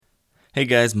Hey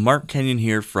guys, Mark Kenyon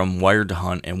here from Wired to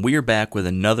Hunt, and we are back with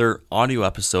another audio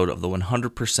episode of the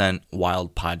 100%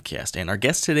 Wild podcast. And our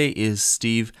guest today is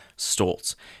Steve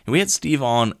Stoltz. And we had Steve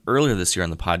on earlier this year on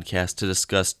the podcast to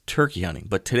discuss turkey hunting,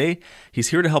 but today he's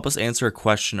here to help us answer a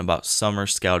question about summer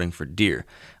scouting for deer.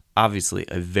 Obviously,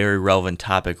 a very relevant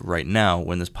topic right now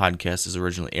when this podcast is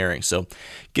originally airing. So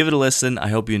give it a listen. I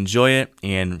hope you enjoy it.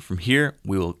 And from here,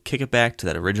 we will kick it back to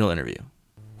that original interview.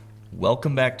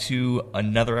 Welcome back to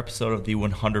another episode of the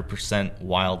 100%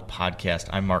 Wild podcast.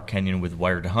 I'm Mark Kenyon with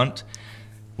Wired to Hunt,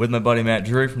 with my buddy Matt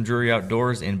Drury from Drury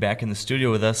Outdoors, and back in the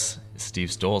studio with us, Steve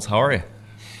Stoltz. How are you?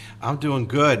 I'm doing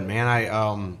good, man.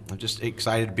 I'm just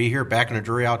excited to be here back in the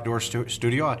Drury Outdoors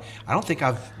studio. I don't think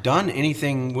I've done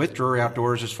anything with Drury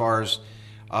Outdoors as far as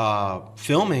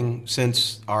filming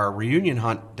since our reunion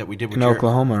hunt that we did with in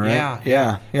Oklahoma, right?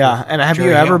 Yeah. And have Jerry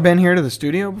you ever Hill. been here to the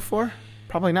studio before?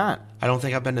 Probably not. I don't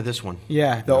think I've been to this one.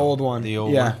 Yeah, the old one. The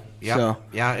old yeah. one. Yeah. So.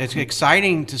 Yeah, it's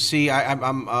exciting to see. I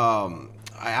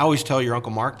always tell your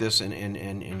Uncle Mark this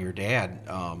and your dad.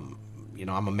 I'm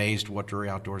amazed what Drury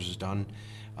Outdoors has done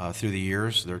through the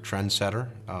years. They're a trendsetter.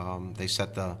 They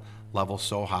set the level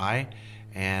so high.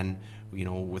 And,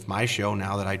 with my show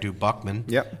now that I do Buckman,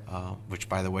 which,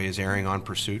 by the way, is airing on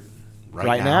Pursuit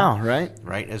right now.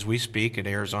 Right as we speak. It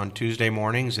airs on Tuesday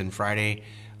mornings and Friday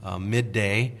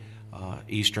midday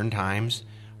Eastern times.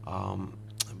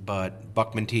 But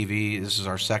Buckman TV, this is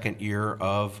our second year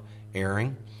of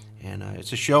airing. And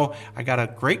it's a show. I got a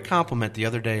great compliment the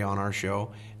other day on our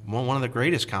show, one of the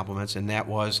greatest compliments, and that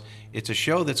was it's a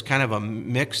show that's kind of a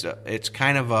mix. It's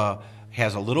kind of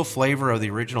has a little flavor of the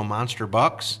original Monster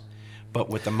Bucks, but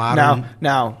with the modern.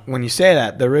 Now, when you say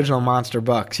that, the original Monster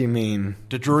Bucks, you mean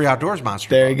the Drury Outdoors Monster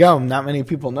there Bucks. you go. Not many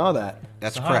people know that.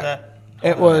 That's So correct.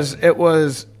 It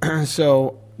was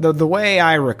so the way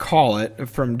I recall it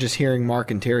from just hearing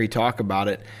Mark and Terry talk about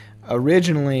it,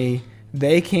 originally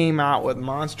they came out with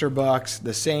Monster Bucks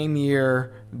the same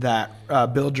year that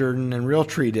Bill Jordan and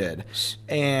Realtree did.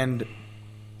 And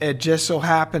it just so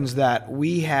happens that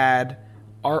we had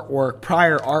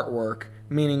prior artwork,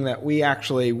 meaning that we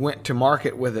actually went to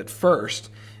market with it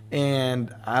first.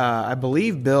 And I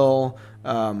believe Bill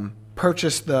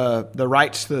purchased the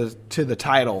rights to the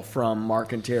title from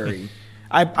Mark and Terry.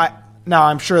 Now,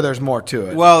 I'm sure there's more to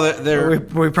it. Well,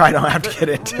 we probably don't have to get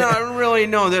into it. No, really,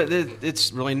 no.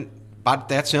 It's really about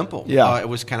that simple. Yeah. It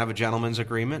was kind of a gentleman's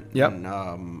agreement. Yep.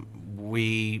 And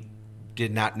we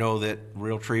did not know that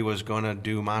Realtree was going to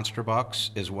do Monster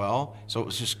Bucks as well. So it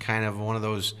was just kind of one of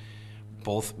those.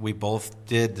 We both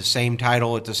did the same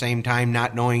title at the same time,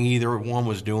 not knowing either one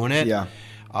was doing it. Yeah.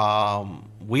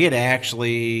 We had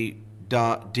actually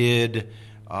did.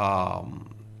 I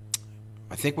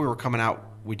think we were coming out.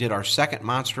 We did our second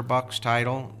Monster Bucks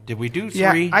title. Did we do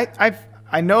three? Yeah,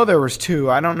 I know there was two.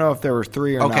 I don't know if there were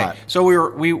three or not. Okay, so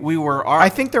we were. I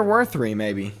think there were three,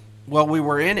 maybe. Well, we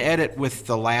were in edit with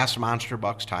the last Monster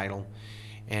Bucks title,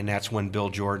 and that's when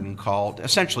Bill Jordan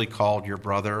essentially called your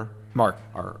brother Mark,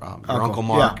 or your Uncle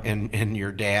Mark, and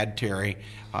your dad Terry.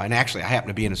 And actually, I happened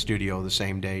to be in the studio the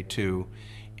same day too.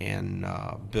 And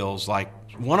Bill's like,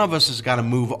 one of us has got to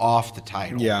move off the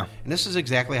title. Yeah. And this is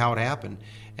exactly how it happened.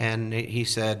 And he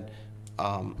said,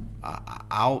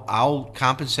 I'll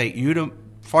compensate you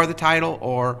for the title,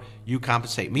 or you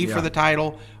compensate me for the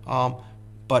title.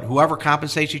 But whoever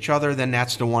compensates each other, then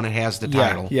that's the one that has the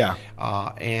title. Yeah.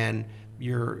 And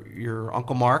your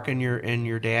Uncle Mark and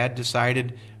your dad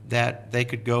decided that they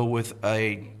could go with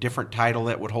a different title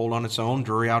that would hold on its own.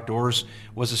 Drury Outdoors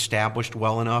was established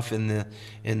well enough in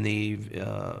the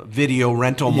video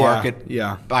rental market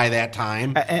by that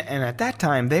time. And at that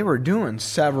time, they were doing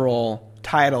several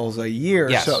titles a year.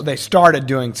 Yes. So they started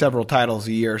doing several titles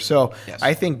a year. So Yes.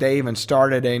 I think they even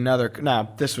started another. Now,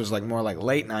 this was more like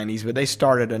late 90s, but they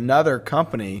started another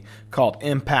company called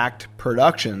Impact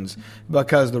Productions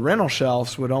because the rental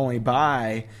shelves would only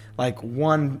buy like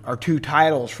one or two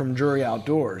titles from Drury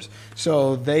Outdoors.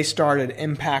 So they started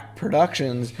Impact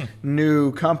Productions,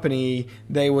 new company.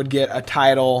 They would get a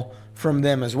title from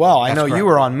them as well. I know correct. you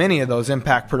were on many of those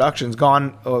Impact Productions.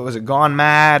 Gone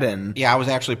Mad? And Yeah, I was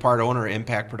actually part owner of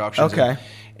Impact Productions. Okay.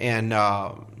 And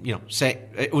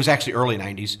it was actually early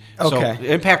 90s. Okay. So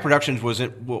Impact Productions was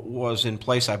in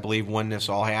place, I believe, when this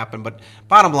all happened. But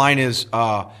bottom line is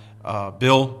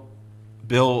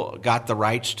Bill got the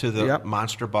rights to the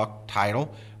Monster Buck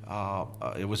title.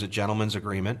 It was a gentleman's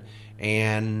agreement.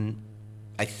 And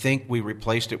I think we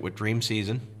replaced it with Dream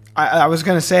Season. I was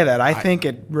going to say that. I think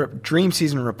Dream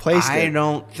Season replaced it. I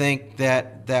don't think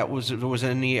there was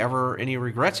any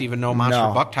regrets, even though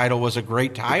Monster Buck title was a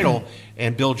great title.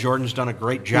 and Bill Jordan's done a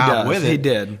great job with it. He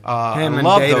did. I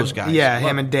love those guys. Yeah,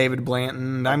 him and David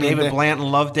Blanton.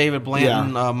 Love David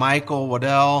Blanton. Yeah. Michael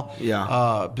Waddell.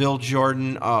 Yeah. Bill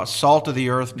Jordan. Salt of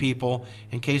the earth people.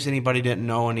 In case anybody didn't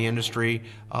know in the industry,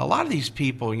 a lot of these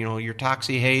people, your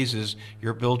Toxie Hayeses,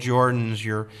 your Bill Jordans,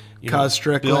 your Cuz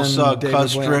Strickland, Bill Sugg, David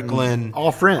Cuz Blanton, Strickland,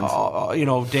 all friends.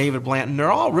 David Blanton.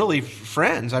 They're all really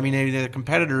friends. I mean, they're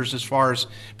competitors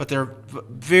but they're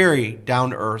very down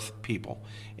to earth people.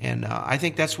 And I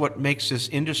think that's what makes this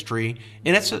industry,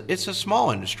 and it's a small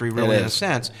industry, really, in a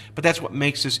sense, but that's what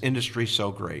makes this industry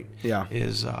so great. Yeah.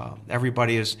 Is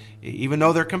everybody is, even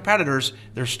though they're competitors,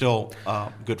 they're still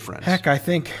good friends. Heck, I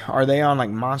think, are they on like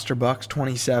Monster Bucks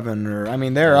 27 or, I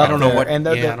mean, they're up there. I don't know what.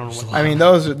 I mean,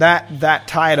 that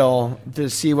title, to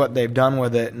see what they've done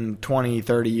with it in 20,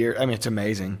 30 years, I mean, it's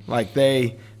amazing. Like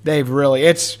they've really,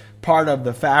 it's part of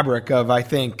the fabric of, I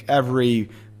think, every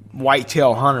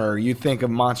whitetail hunter. You think of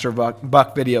Monster Buck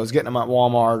videos, getting them at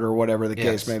Walmart or whatever the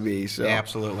case may be. So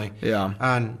absolutely, yeah.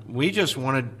 And we just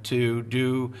wanted to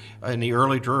do, in the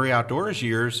early Drury Outdoors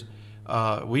years,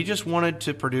 we just wanted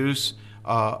to produce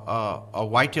a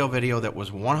whitetail video that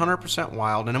was 100%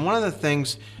 wild. And then one of the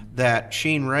things that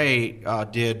Sheen Ray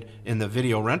did in the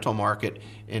video rental market,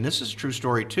 and this is a true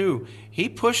story too, he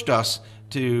pushed us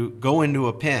to go into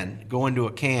a pen, go into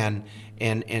a can,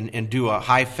 and do a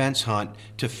high fence hunt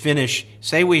to finish.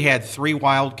 Say we had 3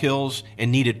 wild kills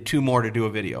and needed 2 more to do a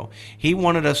video. He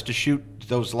wanted us to shoot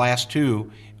those last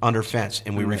 2 under fence,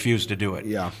 and we refused to do it.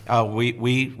 Yeah.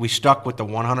 We stuck with the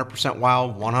 100%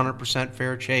 wild, 100%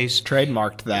 fair chase.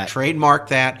 Trademarked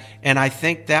that. And I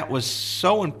think that was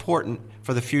so important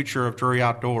for the future of Drury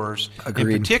Outdoors.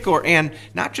 Agreed. In particular, and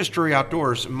not just Drury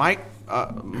Outdoors. My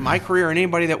career and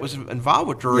anybody that was involved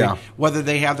with Drury, whether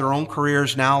they have their own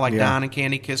careers now, like Don and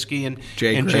Candy Kiske and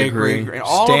Jay Gregory, and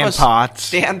all Stan of us,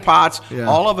 Potts,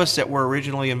 all of us that were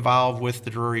originally involved with the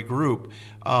Drury group,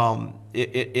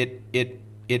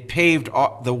 it paved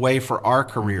the way for our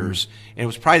careers, and it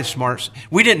was probably the smartest.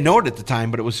 We didn't know it at the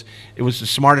time, but it was the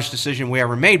smartest decision we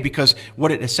ever made, because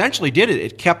what it essentially did,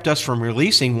 it kept us from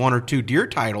releasing 1 or 2 deer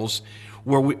titles.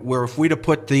 Where if we'd have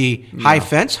put the high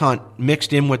fence hunt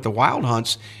mixed in with the wild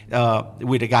hunts,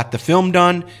 we'd have got the film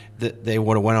done. They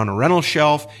would have went on a rental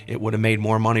shelf. It would have made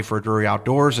more money for Drury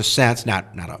Outdoors, a sense, not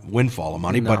a windfall of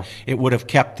money, but it would have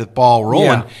kept the ball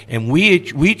rolling. Yeah. And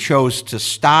we chose to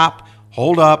stop,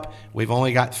 hold up. We've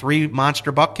only got 3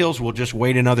 monster buck kills. We'll just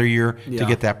wait another year to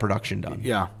get that production done.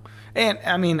 Yeah. And,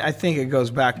 I mean, I think it goes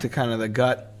back to kind of the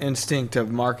gut instinct of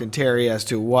Mark and Terry as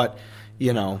to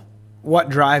what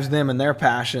drives them and their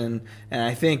passion. And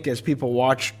I think as people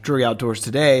watch Drury Outdoors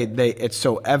today, it's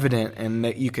so evident, and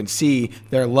that you can see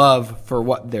their love for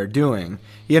what they're doing.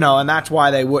 And that's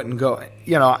why they wouldn't go.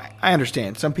 I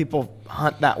understand. Some people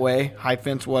hunt that way, high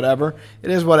fence, whatever. It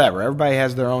is whatever. Everybody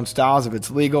has their own styles. If it's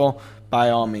legal,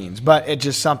 by all means. But it's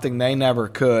just something they never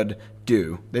could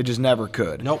do. They just never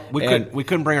could. Nope, we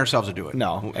couldn't bring ourselves to do it.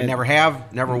 No. We never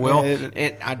have, never will.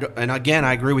 And again,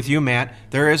 I agree with you, Matt.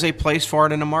 There is a place for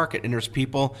it in the market, and there's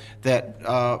people that,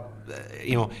 I'm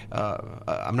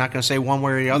not going to say one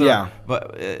way or the other,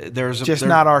 but there's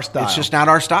not our style. It's just not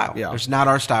our style. Yeah. It's not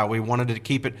our style. We wanted to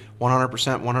keep it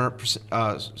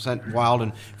 100% wild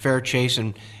and fair chase,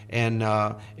 and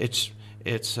it's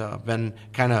been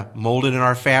kind of molded in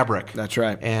our fabric. That's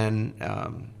right. And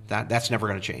that's never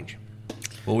going to change.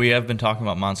 Well, we have been talking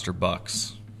about monster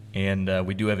bucks, and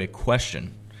we do have a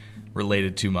question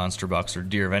related to monster bucks or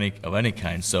deer of any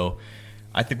kind. So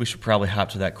I think we should probably hop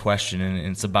to that question, and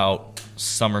it's about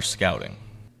summer scouting.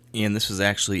 And this was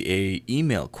actually a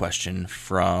email question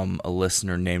from a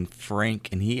listener named Frank,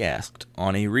 and he asked,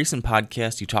 on a recent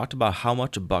podcast, you talked about how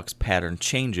much a buck's pattern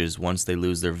changes once they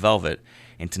lose their velvet,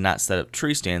 and to not set up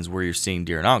tree stands where you're seeing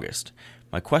deer in August.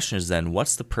 My question is then,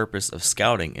 what's the purpose of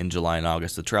scouting in July and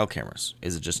August with trail cameras?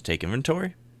 Is it just to take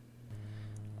inventory?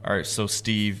 All right, so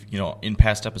Steve, in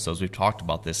past episodes we've talked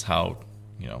about this, how,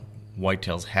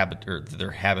 whitetails'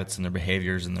 their habits and their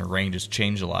behaviors and their ranges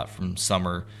change a lot from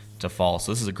summer to fall.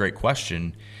 So this is a great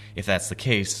question. If that's the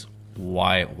case,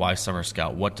 why summer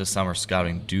scout? What does summer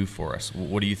scouting do for us?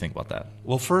 What do you think about that?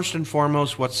 Well, first and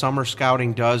foremost, what summer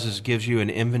scouting does is gives you an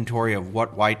inventory of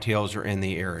what whitetails are in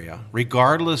the area,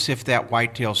 regardless if that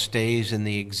whitetail stays in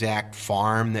the exact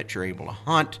farm that you're able to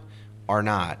hunt or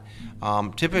not.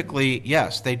 Typically,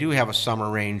 yes, they do have a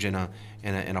summer range and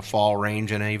a fall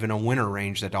range and even a winter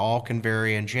range that all can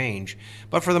vary and change.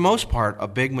 But for the most part, a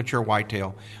big mature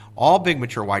whitetail, all big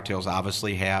mature whitetails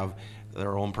obviously have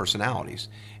their own personalities.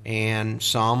 And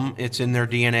some, it's in their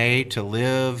DNA to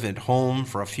live at home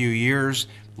for a few years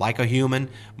like a human,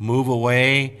 move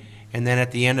away, and then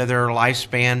at the end of their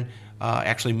lifespan,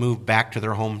 actually move back to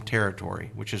their home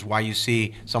territory, which is why you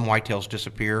see some whitetails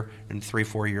disappear and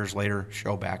 3-4 years later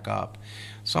show back up.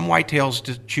 Some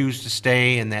whitetails choose to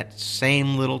stay in that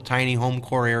same little tiny home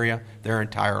core area their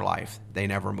entire life. They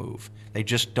never move. They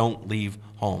just don't leave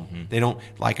home. Mm-hmm. They don't,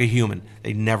 like a human,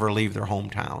 they never leave their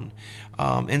hometown.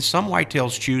 And some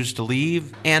whitetails choose to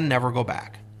leave and never go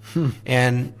back.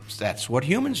 And that's what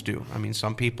humans do. I mean,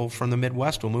 some people from the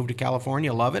Midwest will move to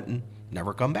California, love it, and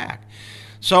never come back.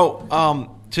 So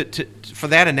for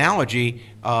that analogy,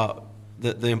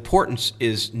 the importance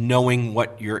is knowing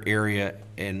what your area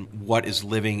and what is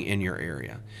living in your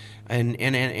area. And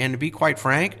to be quite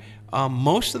frank,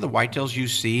 most of the whitetails you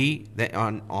see that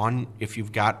on if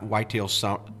you've got whitetails,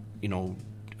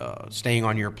 staying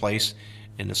on your place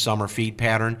in the summer feed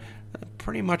pattern,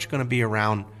 pretty much going to be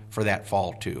around for that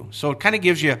fall too. So it kind of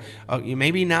gives you,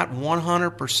 maybe not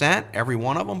 100% every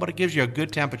one of them, but it gives you a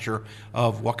good temperature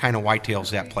of what kind of whitetails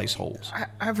that place holds.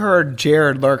 I've heard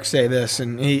Jared Lurk say this,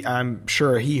 and I'm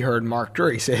sure he heard Mark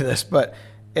Drury say this, but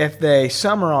if they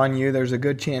summer on you, there's a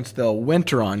good chance they'll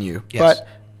winter on you. Yes. But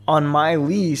on my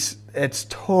lease, it's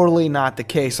totally not the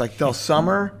case. Like they'll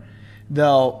summer,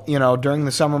 they'll, during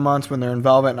the summer months when they're in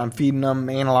velvet and I'm feeding them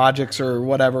analogics or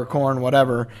whatever, corn,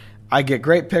 whatever, I get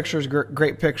great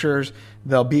pictures.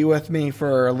 They'll be with me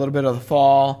for a little bit of the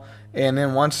fall. And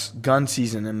then once gun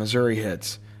season in Missouri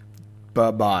hits,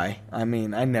 bye-bye. I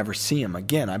mean, I never see them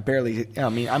again. I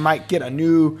might get a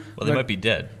new... Well, they might be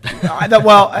dead.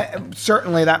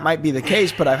 Certainly that might be the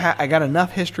case, but I got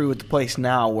enough history with the place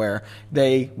now where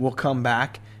they will come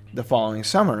back the following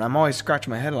summer. And I'm always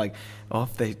scratching my head like,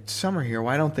 if they summer here,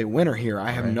 why don't they winter here?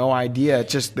 I have no idea.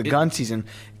 It's just the gun season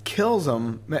kills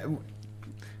them.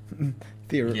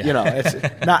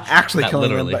 It's not actually not killing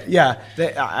literally. them,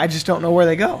 but I just don't know where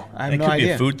they go. I have no idea. It could be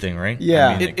a food thing, right?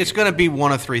 Yeah. It's going to be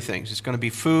one of three things. It's going to be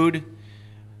food,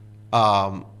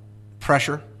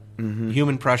 pressure,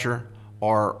 human pressure,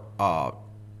 or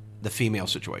the female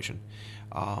situation.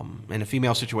 And the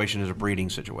female situation is a breeding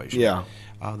situation. Yeah.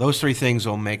 Those three things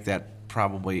will make that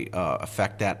probably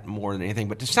affect that more than anything.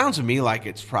 But it sounds to me like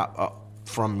it's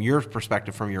from your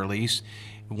perspective, from your lease,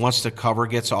 once the cover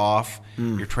gets off,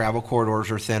 your travel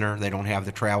corridors are thinner. They don't have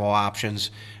the travel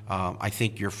options. I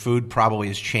think your food probably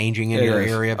is changing in your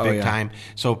area big time.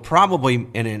 So probably,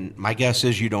 and my guess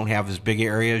is you don't have as big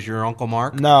area as your Uncle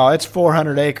Mark. No, it's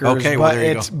 400 acres. Okay, well,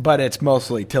 there you go. But it's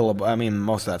mostly tillable. I mean,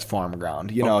 most of that's farm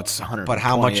ground. It's 100. But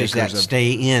how much does that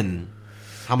stay in?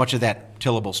 How much of that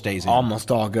tillable stays in?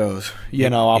 Almost all goes.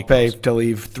 I'll pay to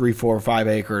leave 3, 4, 5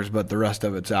 acres, but the rest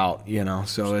of it's out.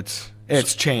 So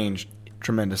it's changed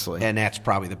tremendously, and that's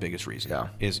probably the biggest reason. Yeah.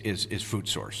 is food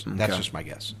source. Okay. That's just my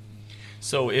guess.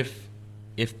 So if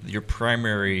your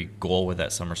primary goal with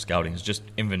that summer scouting is just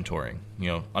inventorying,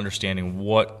 understanding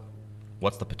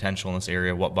what's the potential in this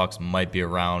area, what bucks might be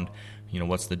around,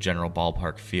 what's the general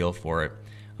ballpark feel for it,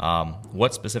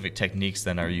 what specific techniques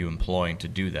then are you employing to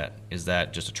do that? Is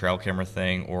that just a trail camera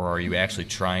thing, or are you actually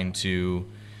trying to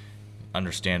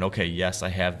understand, okay, yes, I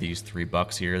have these 3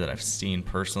 bucks here that I've seen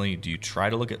personally? Do you try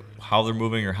to look at how they're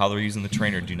moving or how they're using the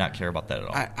terrain, or do you not care about that at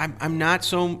all? I'm not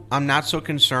so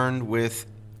concerned with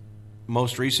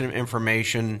most recent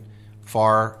information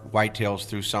for whitetails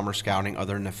through summer scouting,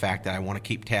 other than the fact that I want to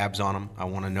keep tabs on them. I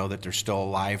want to know that they're still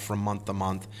alive from month to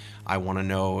month. I want to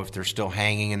know if they're still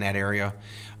hanging in that area.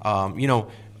 The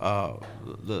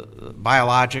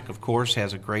Biologic, of course,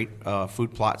 has a great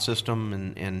food plot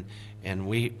system, and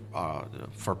we,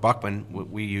 for Buckman,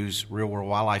 we use Real World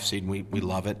Wildlife seed, and we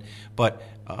love it. But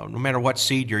no matter what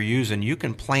seed you're using, you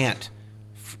can plant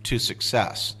to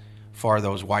success for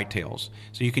those whitetails.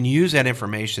 So you can use that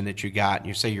information that you got, and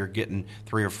you say you're getting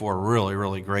 3 or 4 really,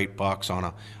 really great bucks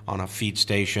on a feed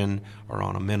station or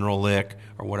on a mineral lick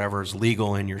or whatever is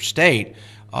legal in your state.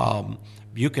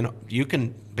 You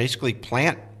can basically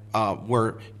plant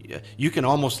where you can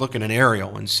almost look at an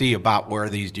aerial and see about where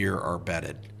these deer are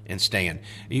bedded and staying.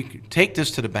 You can take this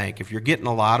to the bank. If you're getting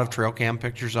a lot of trail cam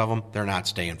pictures of them, they're not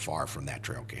staying far from that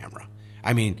trail camera.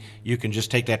 I mean, you can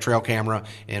just take that trail camera,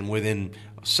 and within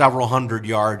several hundred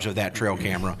yards of that trail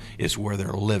camera is where they're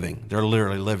living. They're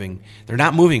literally living. They're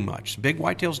not moving much. Big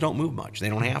whitetails don't move much. They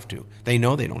don't have to. They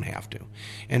know they don't have to.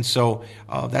 And so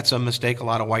that's a mistake a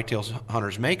lot of whitetails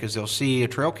hunters make, is they'll see a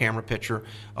trail camera picture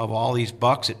of all these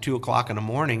bucks at 2 o'clock in the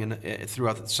morning and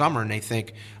throughout the summer, and they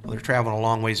think, well, they're traveling a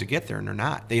long ways to get there, and they're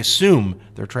not. They assume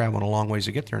they're traveling a long ways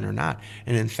to get there, and they're not.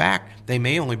 And in fact, they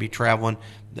may only be traveling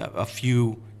a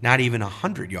few, not even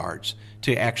 100 yards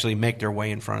to actually make their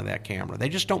way in front of that camera. They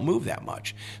just don't move that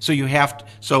much. So you have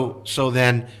to,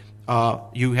 then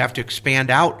you have to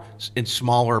expand out in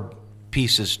smaller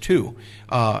pieces too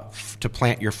to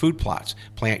plant your food plots.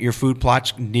 Plant your food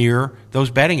plots near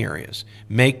those bedding areas.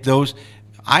 Make those.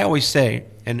 I always say,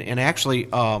 and actually,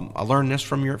 I learned this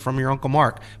from your Uncle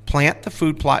Mark. Plant the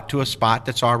food plot to a spot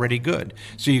that's already good.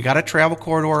 So you got a travel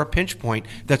corridor or a pinch point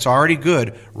that's already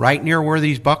good, right near where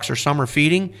these bucks are summer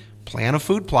feeding. Plant a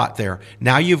food plot there.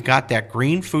 Now you've got that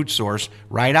green food source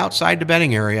right outside the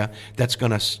bedding area that's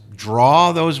going to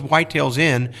draw those whitetails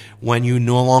in when you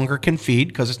no longer can feed,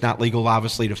 because it's not legal,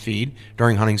 obviously, to feed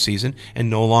during hunting season, and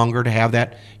no longer to have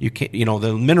that.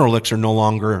 The mineral licks are no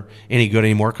longer any good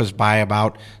anymore, because by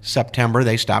about September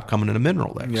they stop coming to the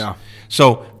mineral licks. Yeah.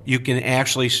 So you can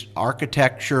actually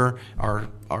architecture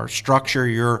or structure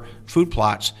your food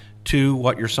plots to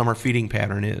what your summer feeding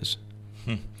pattern is.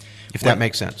 If that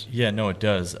makes sense. Yeah, no, it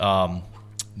does.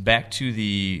 Back to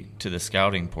the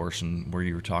scouting portion where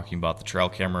you were talking about the trail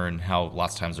camera and how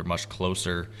lots of times they're much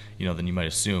closer, than you might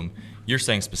assume. You're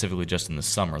saying specifically just in the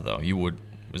summer, though. You would.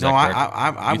 Is that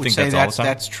correct? I would say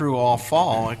that's true all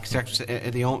fall. Except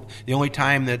the only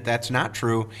time that's not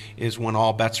true is when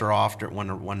all bets are off, when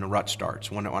the rut starts.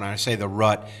 When I say the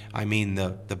rut, I mean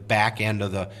the back end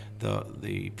of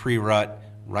the pre-rut,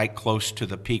 right close to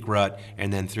the peak rut,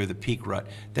 and then through the peak rut.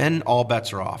 Then all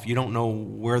bets are off. You don't know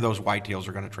where those whitetails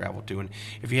are going to travel to. And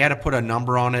if you had to put a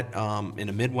number on it, in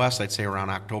the Midwest, I'd say around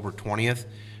October 20th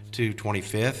to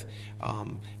 25th.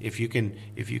 If you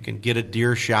can get a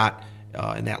deer shot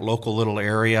in that local little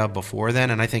area before then,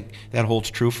 and I think that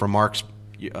holds true for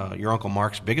your Uncle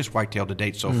Mark's biggest whitetail to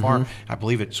date so far. I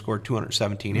believe it scored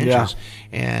 217 inches.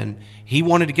 And he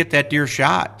wanted to get that deer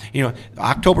shot.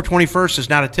 October 21st is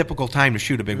not a typical time to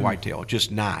shoot a big whitetail.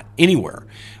 Just not anywhere.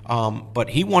 But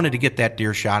he wanted to get that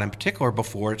deer shot in particular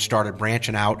before it started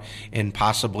branching out and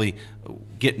possibly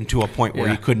getting to a point where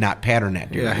he could not pattern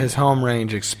that deer. Yeah, his home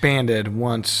range expanded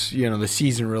once, the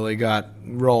season really got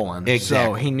rolling.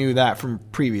 Exactly. So he knew that from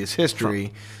previous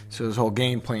history. So his whole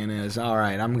game plan is, all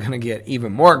right, I'm going to get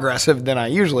even more aggressive than I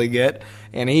usually get.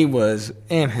 And he was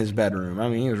in his bedroom. I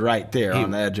mean, he was right there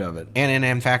on the edge of it. And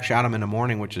in fact, shot him in the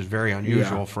morning, which is very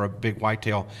unusual for a big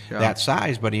whitetail that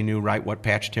size. But he knew right what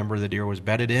patch timber the deer was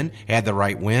bedded in, had the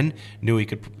right wind, knew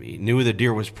the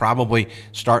deer was probably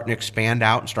starting to expand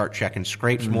out and start checking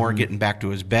scrapes more, getting back to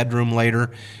his bedroom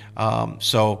later.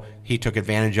 So he took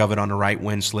advantage of it on the right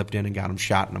wind, slipped in, and got him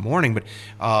shot in the morning. But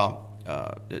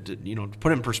to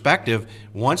put it in perspective,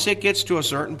 once it gets to a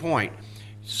certain point,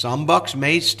 some bucks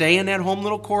may stay in that home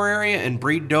little core area and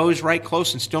breed does right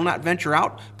close and still not venture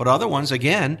out. But other ones,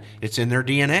 again, it's in their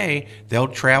DNA. They'll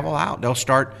travel out. They'll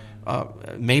start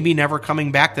maybe never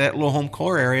coming back to that little home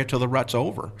core area till the rut's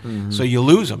over. So you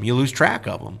lose them. You lose track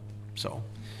of them. So,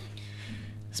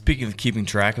 speaking of keeping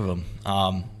track of them,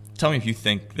 tell me if you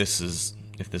think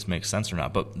if this makes sense or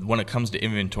not. But when it comes to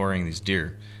inventorying these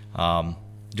deer,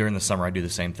 during the summer I do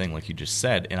the same thing, like you just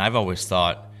said, and I've always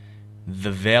thought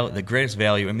the greatest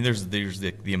value. I mean, there's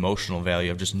the emotional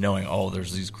value of just knowing,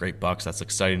 there's these great bucks. That's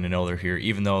exciting to know they're here,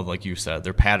 even though, like you said,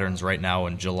 their patterns right now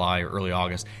in July or early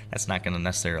August, that's not going to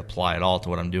necessarily apply at all to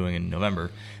what I'm doing in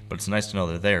November. But it's nice to know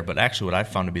they're there. But actually, what I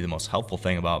found to be the most helpful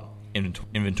thing about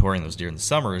inventorying those deer in the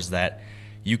summer is that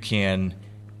you can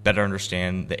better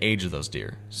understand the age of those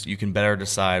deer. So you can better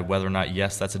decide whether or not,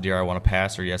 yes, that's a deer I want to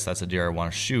pass, or yes, that's a deer I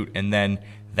want to shoot. And then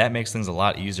that makes things a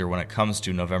lot easier when it comes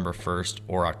to November 1st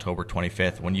or October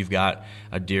 25th, when you've got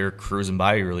a deer cruising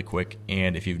by you really quick.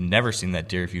 And if you've never seen that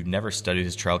deer, if you've never studied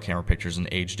his trail camera pictures and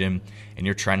aged him, and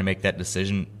you're trying to make that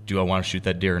decision, do I want to shoot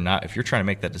that deer or not? If you're trying to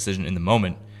make that decision in the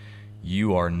moment,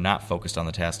 you are not focused on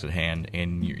the task at hand,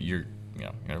 and you're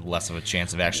less of a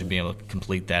chance of actually being able to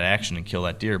complete that action and kill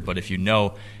that deer. But if you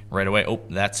know right away,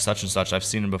 that's such and such, I've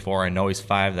seen him before, I know he's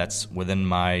 5, that's within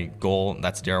my goal,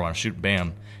 that's a deer I want to shoot,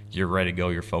 bam, you're ready to go,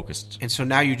 you're focused. And so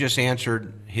now you just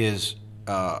answered his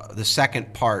the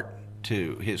second part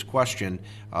to his question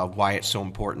of why it's so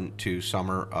important to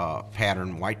summer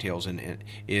pattern whitetails, and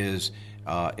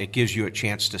it gives you a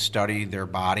chance to study their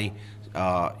body.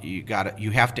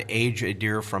 You have to age a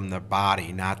deer from the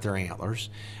body, not their antlers.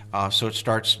 So it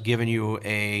starts giving you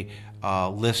a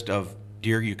list of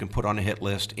deer you can put on a hit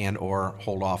list and or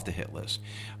hold off the hit list.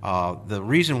 The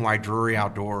reason why Drury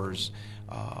Outdoors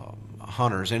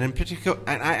hunters, and in particular,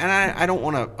 and I don't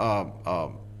want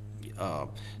to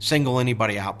single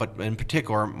anybody out, but in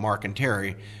particular Mark and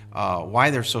Terry, why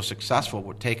they're so successful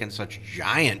with taking such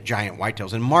giant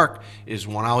whitetails. And Mark is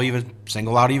one I'll even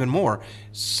single out even more.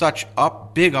 Such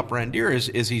big upper end deer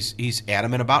is he's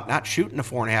adamant about not shooting a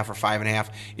 4.5 or 5.5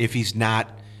 if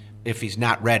he's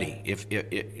not ready.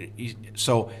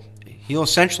 So he'll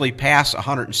essentially pass a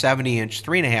 170-inch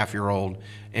 3.5-year-old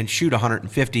and shoot a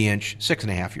 150-inch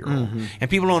 6.5-year-old. And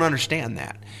people don't understand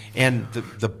that. And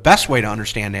the best way to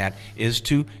understand that is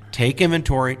to take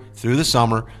inventory through the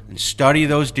summer and study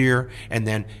those deer, and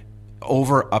then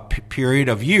over a period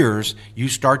of years, you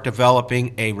start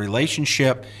developing a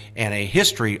relationship and a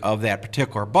history of that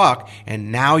particular buck,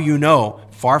 and now you know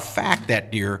for a fact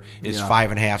that deer is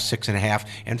 5.5, 6.5,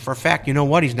 and for a fact, you know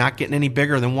what, he's not getting any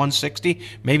bigger than 160.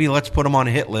 Maybe let's put him on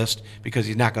a hit list because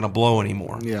he's not going to blow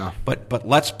anymore. Yeah. But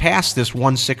let's pass this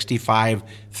 165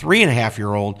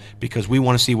 3.5-year-old because we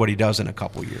want to see what he does in a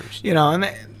couple years. And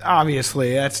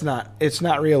obviously it's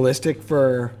not realistic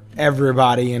for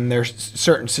everybody in their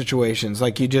certain situations.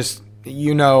 Like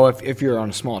if you're on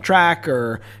a small track,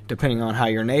 or depending on how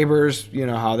your neighbors,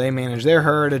 how they manage their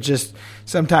herd, it just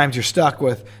sometimes you're stuck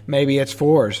with maybe it's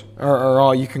 4s or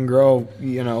all you can grow,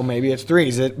 maybe it's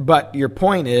 3s. But your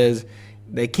point is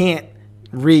they can't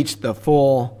reach the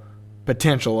full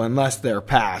potential unless they're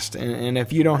passed, and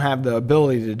if you don't have the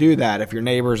ability to do that, if your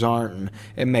neighbors aren't, and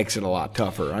it makes it a lot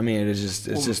tougher. I mean, it's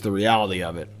just the reality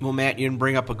of it. Well, Matt, you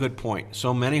bring up a good point.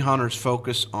 So many hunters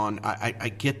focus on. I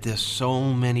get this. So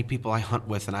many people I hunt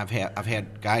with, and I've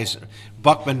had guys.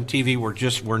 Buckman TV.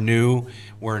 We're new.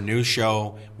 We're a new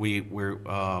show.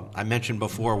 I mentioned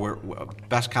before.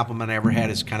 Best compliment I ever had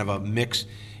is kind of a mix.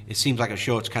 It seems like a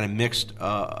show. It's kind of mixed,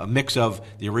 a mix of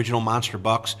the original Monster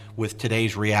Bucks with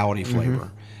today's reality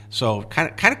flavor. So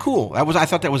kind of cool. I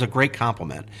thought that was a great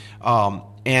compliment.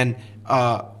 They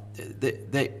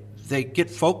get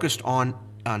focused on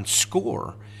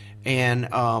score, and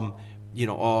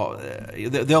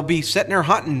they'll be sitting there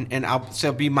hunting, and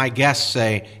they'll be my guests,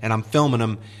 say, and I'm filming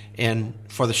them, and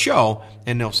for the show,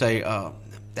 and they'll say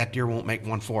that deer won't make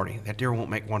 140. That deer won't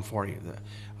make 140.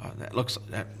 That looks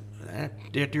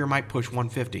that deer might push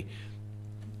 150.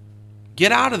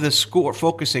 Get out of the score,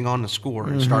 focusing on the score,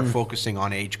 and start focusing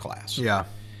on age class. Yeah,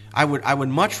 I would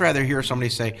much rather hear somebody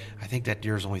say, "I think that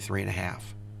deer is only 3.5,"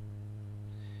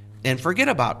 and forget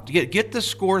about get the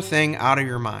score thing out of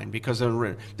your mind, because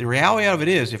the reality of it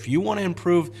is, if you want to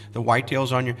improve the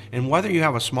whitetails on your, and whether you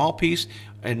have a small piece,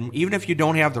 and even if you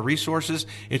don't have the resources,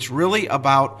 it's really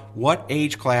about what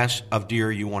age class of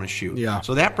deer you want to shoot. Yeah.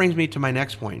 So that brings me to my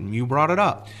next point, and you brought it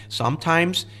up.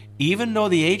 Sometimes, even though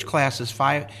the age class is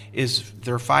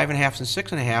they're 5.5 and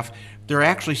 6.5, they're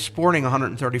actually sporting a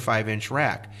 135-inch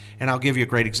rack. And I'll give you a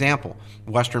great example: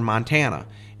 Western Montana,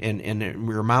 in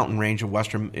your mountain range of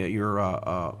western,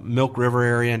 your Milk River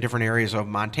area and different areas of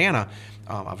Montana.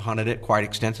 I've hunted it quite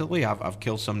extensively. I've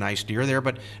killed some nice deer there,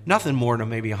 but nothing more than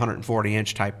maybe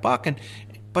 140-inch type buck.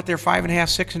 But they're 5.5,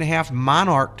 6.5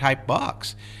 monarch type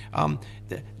bucks.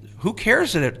 Who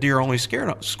cares that a deer only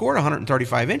scored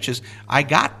 135 inches? I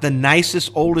got the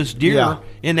nicest, oldest deer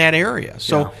in that area.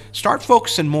 So start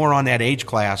focusing more on that age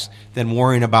class than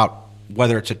worrying about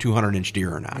whether it's a 200-inch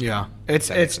deer or not. Yeah,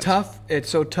 it's tough. It's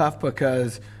so tough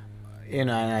because,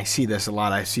 and I see this a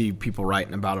lot. I see people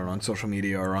writing about it on social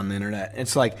media or on the internet.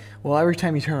 It's like, well, every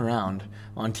time you turn around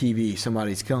on TV,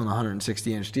 somebody's killing a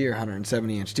 160-inch deer,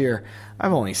 170-inch deer.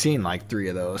 I've only seen like 3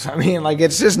 of those. I mean, like,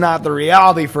 it's just not the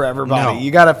reality for everybody. No.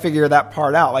 You got to figure that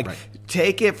part out. Like,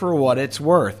 take it for what it's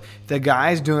worth. The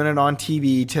guys doing it on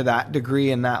TV to that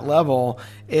degree and that level,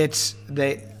 it's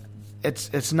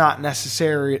not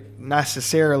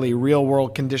necessarily real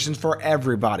world conditions for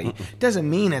everybody. It doesn't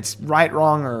mean it's right,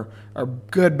 wrong, or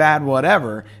good, bad,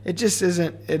 whatever. It just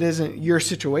isn't. It isn't your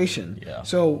situation. Yeah.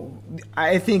 So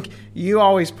I think you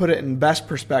always put it in best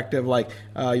perspective, like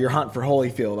your hunt for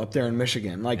Holyfield up there in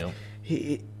Michigan. Like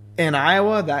in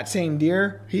Iowa, that same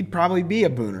deer, he'd probably be a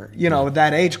booner.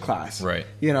 That age class, right?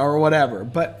 Or whatever.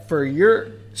 But for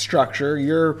your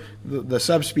structure, the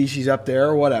subspecies up there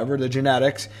or whatever, the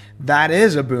genetics, that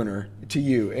is a booner to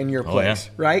you in your place,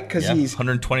 right? Because he's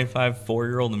 125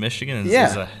 4-year-old in Michigan is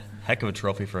a heck of a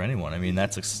trophy for anyone. I mean,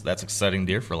 that's exciting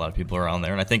deer for a lot of people around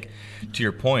there. And I think, to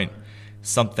your point,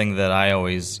 something that I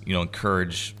always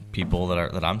encourage people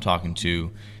that I'm talking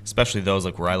to, especially those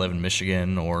like where I live in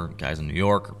Michigan, or guys in New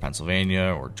York or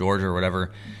Pennsylvania or Georgia or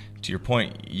whatever. To your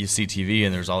point, you see TV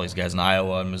and there's all these guys in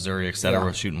Iowa and Missouri, et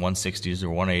cetera, shooting 160s or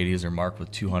 180s or marked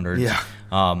with 200s.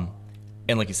 Yeah.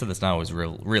 And like you said, that's not always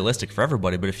realistic for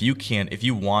everybody. But if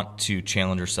you want to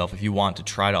challenge yourself, if you want to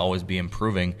try to always be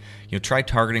improving, try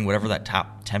targeting whatever that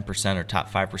top 10% or top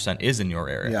 5% is in your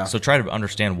area. Yeah. So try to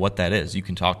understand what that is. You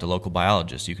can talk to local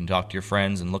biologists. You can talk to your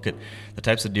friends and look at the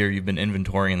types of deer you've been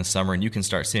inventorying in the summer, and you can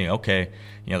start seeing, okay,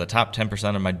 the top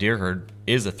 10% of my deer herd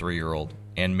is a 3-year-old,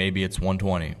 and maybe it's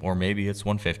 120, or maybe it's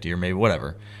 150, or maybe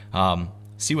whatever.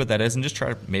 see what that is and just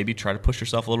try to push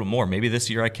yourself a little bit more. Maybe this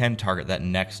year I can target that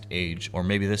next age, or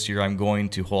maybe this year I'm going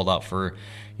to hold out for,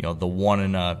 the 1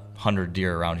 in 100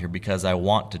 deer around here because I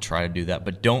want to try to do that.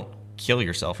 But don't kill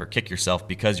yourself or kick yourself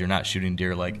because you're not shooting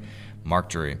deer like Mark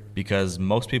Drury, because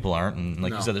most people aren't, and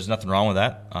like you said, there's nothing wrong with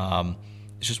that.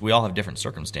 It's just we all have different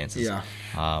circumstances. Yeah.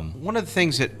 One of the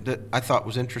things that I thought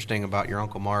was interesting about your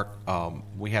Uncle Mark,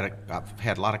 I've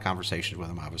had a lot of conversations with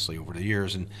him, obviously, over the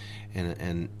years, and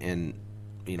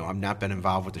I've not been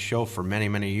involved with the show for many,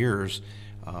 many years,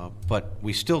 but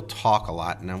we still talk a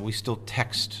lot, and we still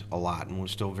text a lot, and we're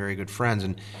still very good friends.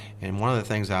 And one of the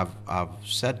things I've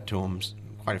said to him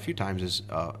quite a few times is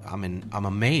I'm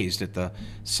amazed at the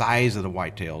size of the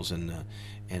whitetails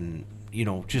and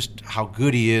just how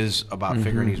good he is about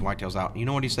figuring these whitetails out. You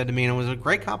know what he said to me, and it was a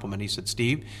great compliment. He said,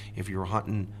 Steve, if you were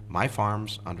hunting my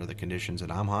farms under the conditions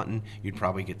that I'm hunting, you'd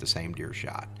probably get the same deer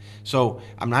shot. So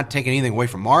I'm not taking anything away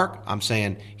from Mark. I'm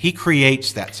saying he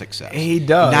creates that success. He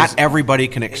does. Not everybody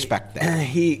can expect that.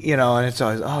 And it's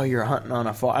always, you're hunting on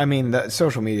a farm. I mean, the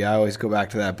social media, I always go back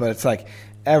to that, but it's like,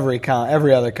 every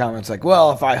other comment's like,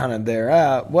 well, if I hunted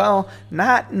there, well,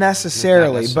 not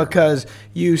necessarily, because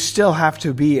you still have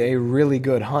to be a really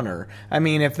good hunter. I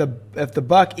mean, if the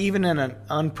buck, even in an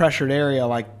unpressured area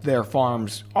like their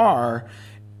farms are,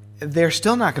 they're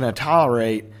still not going to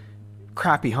tolerate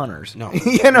crappy hunters. No.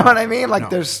 You know what I mean? Like,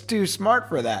 they're too smart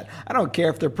for that. I don't care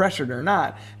if they're pressured or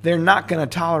not. They're not going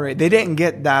to tolerate. They didn't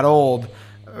get that old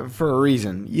for a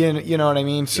reason. You know what I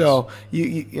mean? Yes. So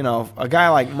a guy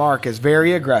like Mark is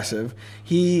very aggressive.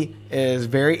 He is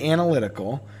very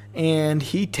analytical, and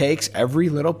he takes every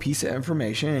little piece of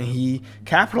information and he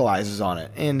capitalizes on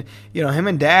it. And him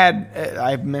and Dad,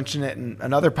 I've mentioned it in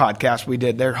another podcast we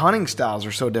did, their hunting styles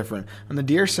are so different. On the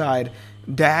deer side,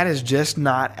 Dad is just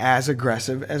not as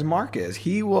aggressive as Mark is.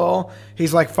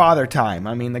 He's like Father Time.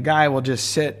 I mean, the guy will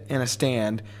just sit in a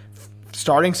stand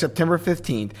starting September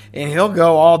 15th, and he'll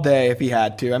go all day if he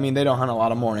had to. I mean, they don't hunt a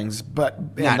lot of mornings,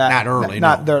 but not early.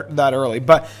 Not that early.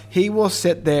 But he will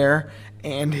sit there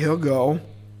and he'll go,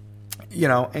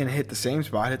 and hit the same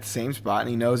spot, and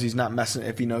he knows he's not messing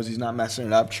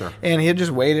it up. Sure. And he'll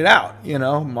just wait it out.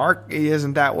 Mark, he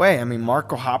isn't that way. I mean, Mark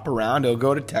will hop around. He'll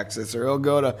go to Texas, or he'll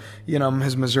go to,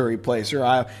 his Missouri place, or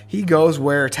Iowa. He goes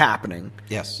where it's happening.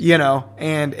 Yes.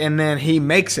 And then he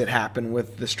makes it happen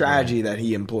with the strategy that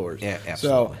he employs. Yeah,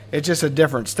 absolutely. So it's just a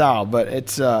different style, but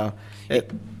it's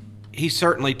he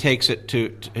certainly takes it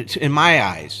to in my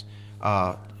eyes.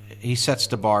 He sets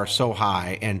the bar so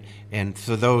high, and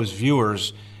for those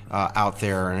viewers out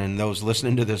there and those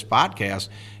listening to this podcast,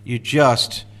 you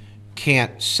just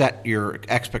can't set your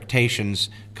expectations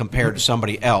compared to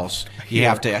somebody else. You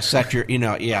have to set your,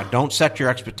 don't set your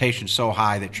expectations so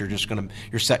high that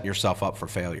you're setting yourself up for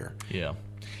failure. Yeah.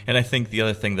 And I think the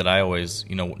other thing that I always,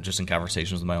 just in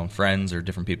conversations with my own friends or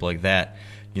different people like that,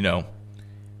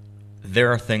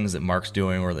 there are things that Mark's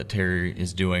doing or that Terry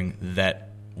is doing that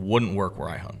wouldn't work where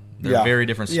I hunt. They're very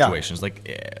different situations. Yeah.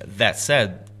 Like, that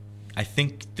said, I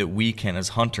think that we can, as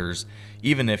hunters,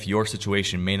 even if your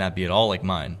situation may not be at all like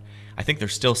mine, I think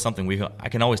there's still something I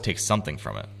can always take something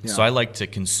from it. Yeah. So I like to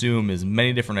consume as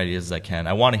many different ideas as I can.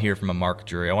 I want to hear from a Mark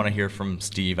Drury. I want to hear from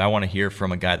Steve. I want to hear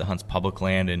from a guy that hunts public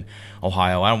land in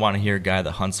Ohio. I want to hear a guy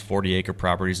that hunts 40-acre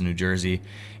properties in New Jersey.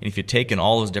 And if you take in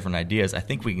all those different ideas, I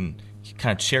think we can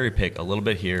kind of cherry pick a little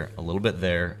bit here, a little bit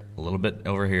there, a little bit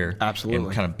over here. Absolutely.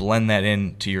 And kind of blend that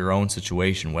into your own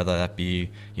situation, whether that be,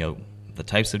 the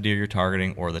types of deer you're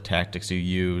targeting or the tactics you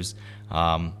use.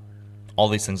 All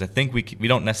these things, I think we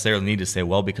don't necessarily need to say,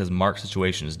 well, because Mark's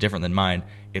situation is different than mine,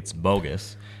 it's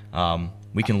bogus.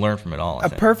 We can learn from it all, I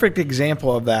think. Perfect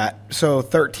example of that. So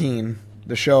 13,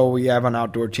 the show we have on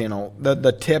Outdoor Channel,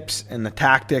 the tips and the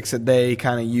tactics that they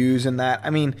kind of use in that. I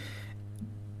mean,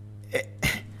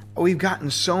 we've gotten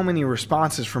so many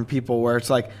responses from people where it's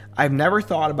like, I've never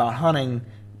thought about hunting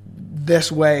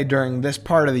this way during this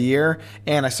part of the year,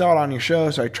 and I saw it on your show,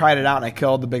 so I tried it out and I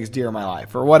killed the biggest deer of my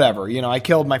life, or whatever. I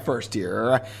killed my first deer,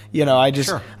 or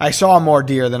Sure. I saw more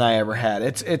deer than I ever had.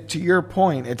 It's to your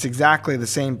point, it's exactly the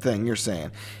same thing you're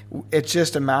saying. It's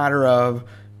just a matter of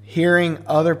hearing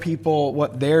other people,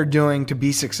 what they're doing to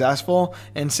be successful,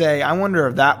 and say, I wonder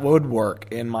if that would work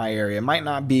in my area. It might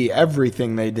not be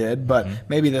everything they did, but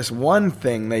maybe this one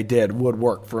thing they did would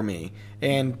work for me,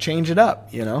 and change it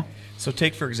up, So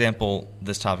take, for example,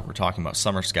 this topic we're talking about,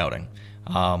 summer scouting.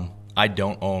 I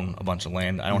don't own a bunch of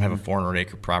land. I don't have a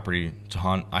 400-acre property to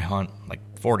hunt. I hunt like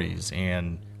 40s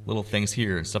and little things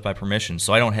here and stuff by permission.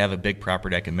 So I don't have a big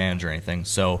property I can manage or anything.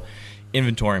 So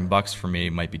inventorying bucks for me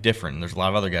might be different. And there's a lot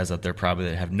of other guys out there probably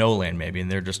that have no land maybe,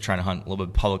 and they're just trying to hunt a little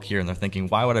bit public here, and they're thinking,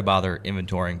 why would I bother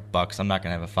inventorying bucks? I'm not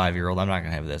going to have a 5-year-old. I'm not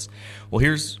going to have this. Well,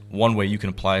 here's one way you can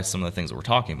apply some of the things that we're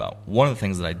talking about. One of the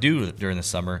things that I do during the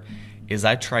summer is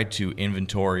I try to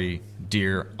inventory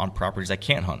deer on properties I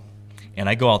can't hunt. And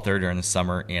I go out there during the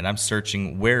summer, and I'm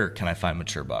searching where can I find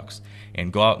mature bucks,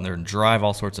 and go out there and drive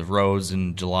all sorts of roads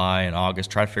in July and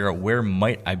August, try to figure out where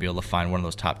might I be able to find one of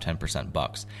those top 10%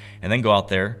 bucks, and then go out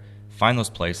there, find those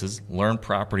places, learn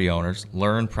property owners,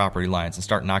 learn property lines, and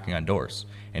start knocking on doors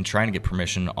and trying to get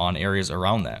permission on areas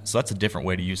around that. So that's a different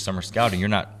way to use summer scouting. You're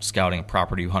not scouting a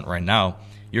property you hunt right now.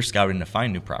 You're scouting to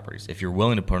find new properties. If you're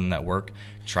willing to put in that work,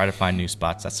 try to find new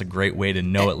spots. That's a great way to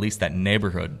know at least that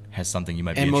neighborhood has something you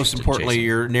might be interested in. And most importantly, chasing.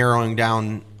 you're narrowing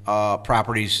down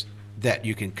properties that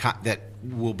you can that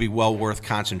will be well worth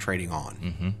concentrating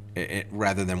on,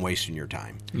 rather than wasting your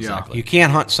time. Exactly. You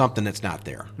can't hunt something that's not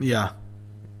there. Yeah.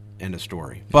 End of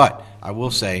story. But I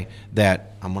will say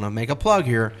that I'm going to make a plug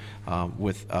here.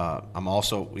 I'm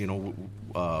also,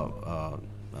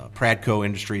 Pradco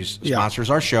Industries sponsors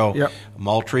our show. Yep.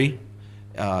 Moultrie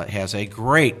has a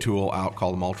great tool out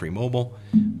called Moultrie Mobile.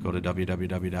 Go to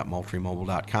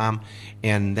www.moultriemobile.com,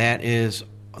 and that is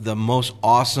the most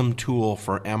awesome tool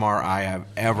for MRI I've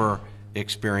ever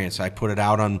experienced. I put it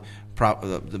out on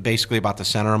basically about the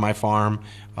center of my farm,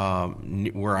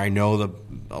 where I know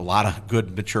a lot of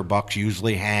good mature bucks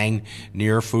usually hang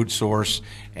near a food source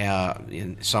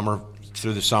in summer,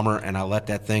 through the summer, and I let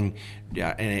that thing,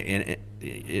 and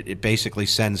it basically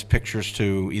sends pictures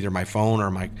to either my phone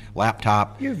or my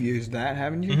laptop. You've used that,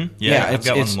 haven't you? Mm-hmm. Yeah, I've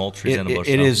got one of Moultrie's in a bush.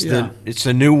 It's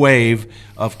the new wave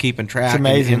of keeping track. It's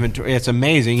amazing. Inventory. It's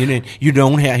amazing. You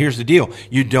don't have. Here's the deal.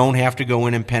 You don't have to go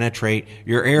in and penetrate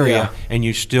your area, and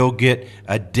you still get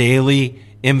a daily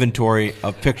inventory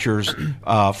of pictures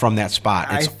from that spot.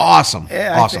 It's awesome.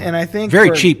 Awesome. And I think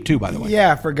very cheap too, by the way.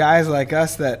 Yeah, for guys like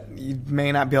us that you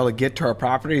may not be able to get to our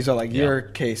properties, or like your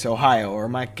case, Ohio, or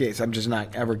my case, I'm just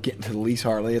not ever getting to the lease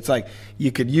hardly. It's like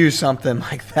you could use something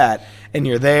like that, and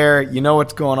you're there, you know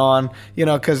what's going on,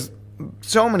 because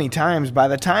so many times by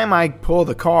the time I pull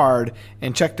the card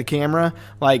and check the camera,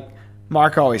 like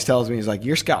Mark always tells me, he's like,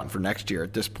 you're scouting for next year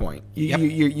at this point.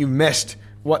 You missed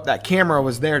what that camera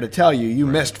was there to tell you. You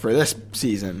missed for this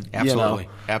season. Absolutely.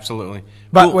 Absolutely.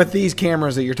 But with these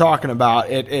cameras that you're talking about,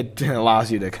 it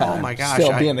allows you to kind of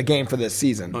still be in the game for this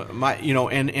season.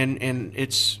 And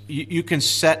it's you can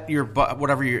set your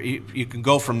whatever you can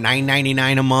go from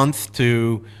 $9.99 a month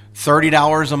to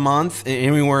 $30 a month,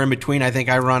 anywhere in between. I think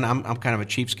I'm kind of a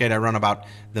cheapskate. I run about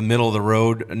the middle of the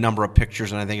road number of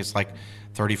pictures, and I think it's like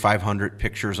 3,500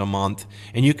 pictures a month.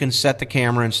 And you can set the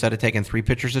camera, instead of taking 3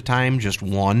 pictures a time, just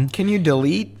 1. Can you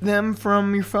delete them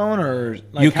from your phone, or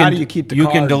how do you keep the card? You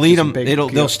can delete them.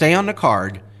 They'll stay on the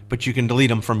card, but you can delete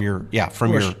them from your your.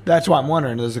 That's why I'm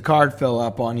wondering. Does the card fill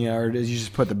up on you, or does you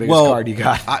just put the biggest card you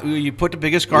got? You put the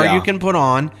biggest card you can put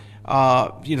on.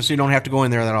 So you don't have to go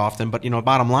in there that often. But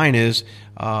bottom line is,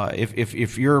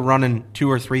 if you're running 2,000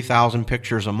 or 3,000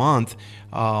 pictures a month,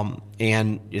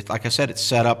 and like I said, it's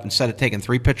set up instead of taking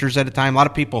 3 pictures at a time. A lot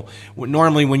of people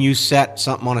normally, when you set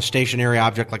something on a stationary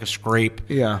object like a scrape,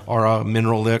 or a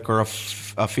mineral lick, or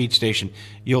a feed station,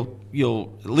 you'll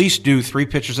at least do 3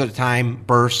 pictures at a time,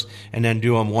 bursts, and then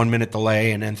do them 1 minute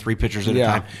delay, and then 3 pictures at a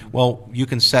time. Well, you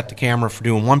can set the camera for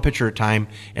doing 1 picture at a time,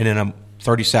 and then a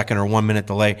 30-second or 1 minute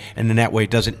delay, and then that way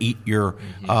it doesn't eat your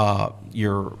what do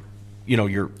you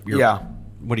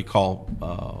call,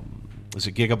 is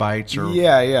it gigabytes or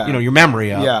your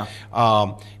memory up.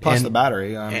 Plus the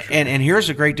battery. And here's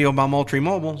a great deal about Moultrie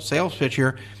Mobile, sales pitch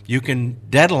here. You can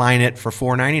deadline it for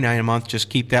 $4.99 a month. Just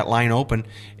keep that line open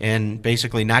and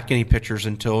basically not get any pictures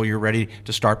until you're ready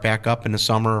to start back up in the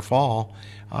summer or fall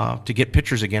to get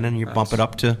pictures again, and you bump it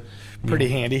up to pretty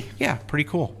handy. Yeah, pretty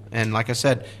cool. And like I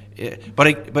said, but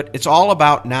it's all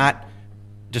about not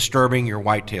disturbing your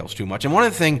whitetails too much. And one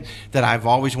of the things that I've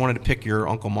always wanted to pick your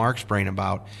Uncle Mark's brain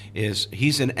about is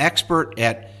he's an expert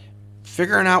at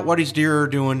figuring out what his deer are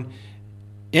doing,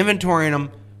 inventorying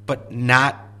them, but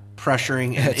not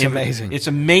pressuring. It's amazing. It's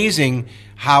amazing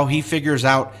how he figures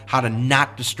out how to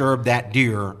not disturb that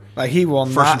deer. Like he will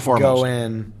not go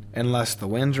in unless the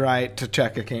wind's right to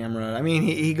check a camera. I mean,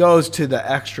 he goes to the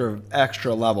extra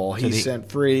level. He's scent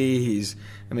free.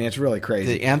 It's really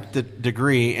crazy. The nth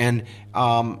degree. And,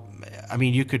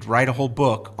 you could write a whole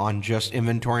book on just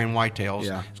inventorying whitetails.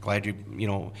 Yeah. I was glad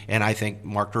and I think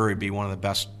Mark Drury would be one of the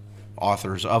best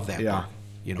authors of that book.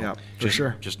 For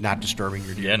sure. Just not disturbing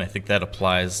your deer. Yeah, and I think that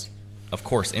applies, of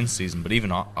course, in season, but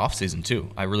even off season too.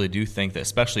 I really do think that,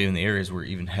 especially in the areas where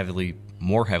even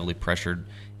more heavily pressured,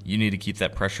 you need to keep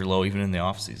that pressure low even in the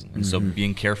off season. And so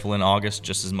being careful in August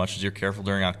just as much as you're careful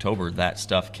during October, that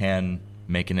stuff can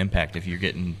make an impact if you're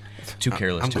getting too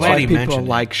careless. I'm too glad early. he People mentioned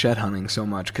like shed hunting so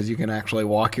much because you can actually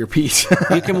walk your piece.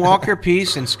 You can walk your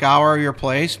piece and scour your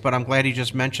place, but I'm glad he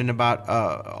just mentioned about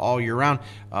all year round.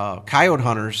 Coyote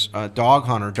hunters,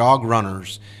 dog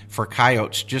runners for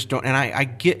coyotes just don't. And I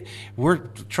get,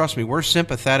 trust me, we're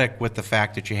sympathetic with the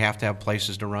fact that you have to have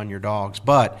places to run your dogs.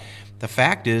 But the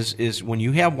fact is when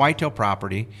you have whitetail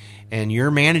property and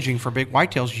you're managing for big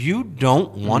whitetails, you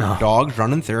don't want dogs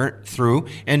running through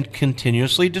and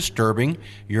continuously disturbing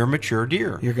your mature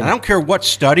deer. I don't care what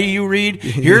study you read.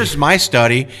 Here's my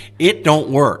study. It don't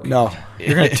work. No,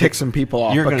 you're going to tick some people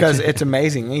off because it's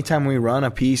amazing. Anytime we run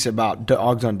a piece about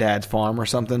dogs on Dad's farm or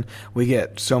something, we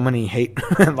get so many hate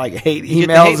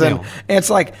emails. And it's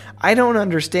like, I don't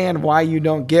understand why you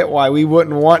don't get why we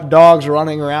wouldn't want dogs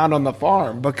running around on the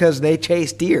farm, because they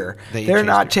chase deer. They're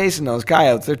not chasing those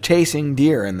coyotes. They're chasing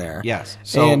deer in there. Yes.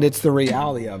 And it's the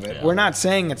reality of it. Yeah. We're not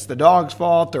saying it's the dog's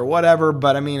fault or whatever,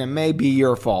 but I mean, it may be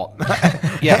your fault.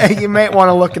 You may want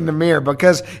to look in the mirror,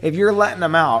 because if you're letting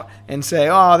them out and say,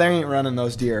 oh, they ain't running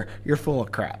those deer, you're full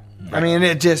of crap. Right. I mean,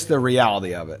 it's just the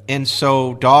reality of it. And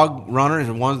so dog runners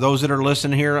and those that are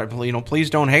listening here, please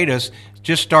don't hate us.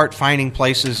 Just start finding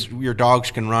places your dogs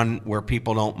can run where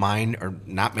people don't mind or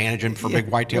not managing for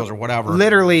big whitetails or whatever.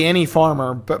 Literally any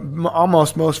farmer, but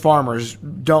almost most farmers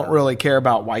don't really care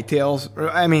about whitetails.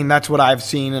 I mean, that's what I've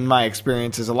seen in my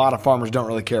experience, is a lot of farmers don't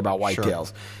really care about whitetails.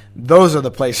 Sure. Those are the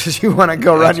places you want to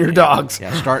go run your dogs.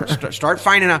 Yeah, start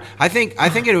finding out. I think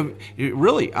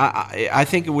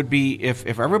it would be,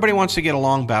 if everybody wants to get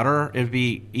along better, it'd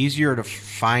be easier to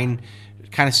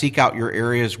kind of seek out your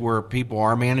areas where people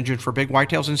are managing for big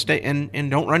whitetails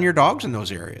and don't run your dogs in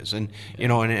those areas, and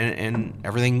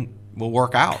everything will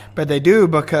work out. But they do,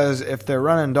 because if they're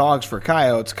running dogs for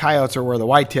coyotes are where the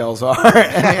whitetails are.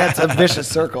 And it's a vicious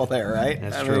circle there, right?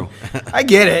 That's true. I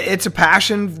get it. It's a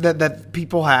passion that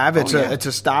people have. It's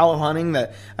a style of hunting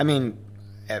that, I mean,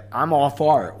 I'm all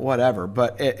for it, whatever.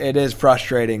 But it is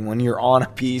frustrating when you're on a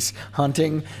piece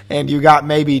hunting and you got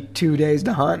maybe 2 days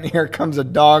to hunt, and here comes a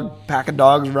pack of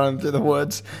dogs running through the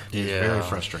woods. Yeah, very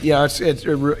frustrating.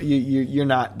 You're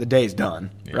not, the day's done,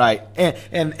 right?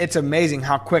 And it's amazing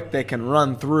how quick they can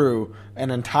run through an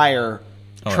entire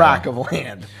tract of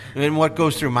land. And what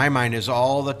goes through my mind is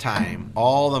all the time,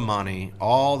 all the money,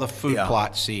 all the food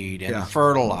plot seed and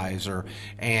fertilizer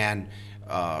and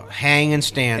hanging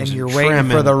stands and you're trimming,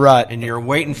 waiting for the rut, and you're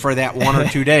waiting for that 1 or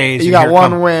 2 days. You got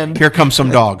one wind. Here come some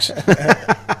dogs.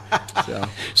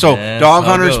 So dog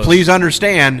hunters, please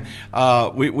understand,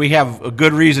 we have a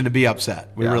good reason to be upset.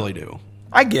 We really do.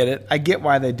 I get it. I get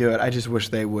why they do it. I just wish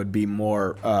they would be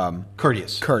more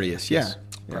courteous. Yeah.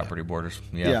 Property borders.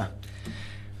 Yeah.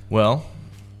 Well,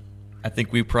 I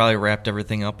think we probably wrapped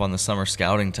everything up on the summer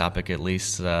scouting topic. At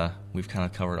least we've kind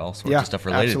of covered all sorts of stuff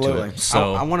related to it.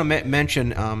 So I want to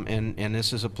mention, and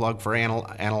this is a plug for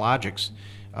Analogics.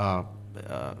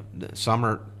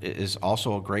 Summer is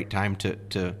also a great time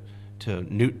to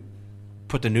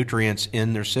put the nutrients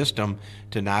in their system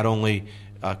to not only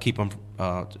keep them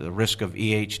the risk of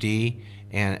EHD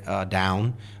and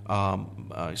down,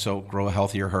 so grow a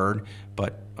healthier herd,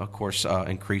 but of course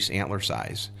increase antler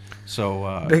size.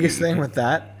 So biggest thing with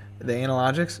that, the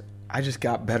Analogics, I just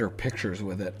got better pictures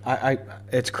with it.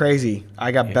 It's crazy.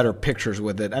 I got better pictures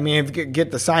with it. I mean, if you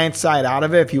get the science side out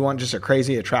of it, if you want just a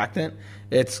crazy attractant,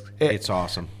 it's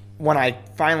awesome. When I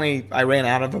ran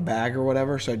out of a bag or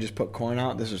whatever, so I just put corn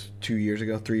out. This was 3 years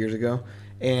ago,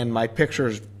 and my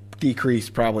pictures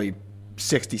decreased probably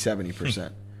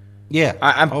 60-70%. Yeah,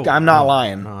 I'm not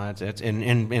lying. No, it's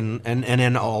and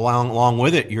then along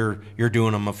with it, you're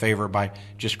doing them a favor by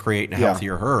just creating a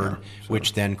healthier herd,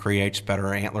 which then creates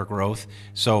better antler growth.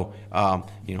 So I'm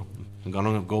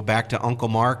going to go back to Uncle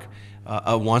Mark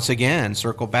once again.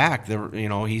 Circle back.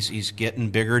 He's getting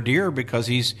bigger deer because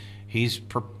he's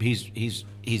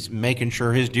making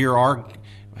sure his deer are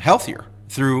healthier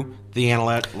through the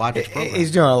Analogics program.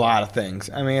 He's doing a lot of things.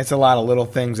 I mean, it's a lot of little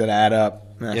things that add up.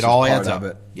 It all adds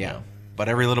up. Yeah. But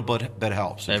every little bit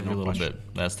helps. Every little bit.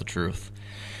 That's the truth.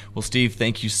 Well, Steve,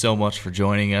 thank you so much for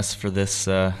joining us for this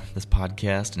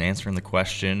podcast and answering the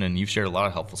question. And you've shared a lot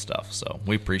of helpful stuff, so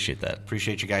we appreciate that.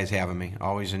 Appreciate you guys having me.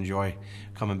 Always enjoy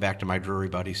coming back to my Drury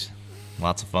buddies.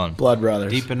 Lots of fun. Blood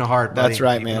brothers. Deep in the heart, buddy. That's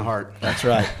right, Deep man. in the heart. That's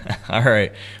right. All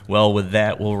right. Well, with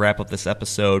that, we'll wrap up this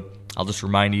episode. I'll just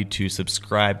remind you to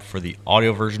subscribe for the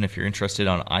audio version if you're interested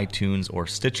on iTunes or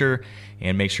Stitcher,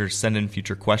 and make sure to send in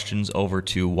future questions over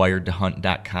to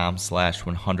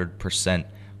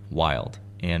wiredtohunt.com/100%wild.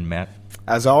 And Matt,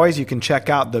 As always, you can check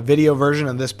out the video version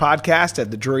of this podcast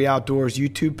at the Drury Outdoors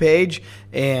YouTube page,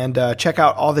 and check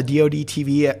out all the DoD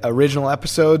TV original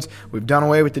episodes. We've done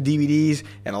away with the DVDs,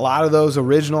 and a lot of those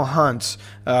original hunts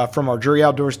from our Drury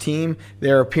Outdoors team,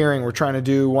 they're appearing. We're trying to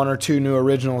do 1 or 2 new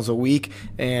originals a week,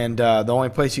 and the only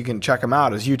place you can check them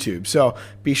out is YouTube. So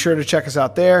be sure to check us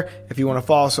out there. If you want to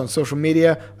follow us on social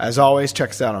media, as always, check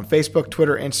us out on Facebook,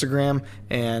 Twitter, Instagram,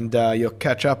 and you'll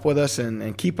catch up with us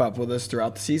and keep up with us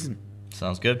throughout the season.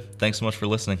 Sounds good. Thanks so much for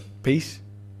listening. Peace.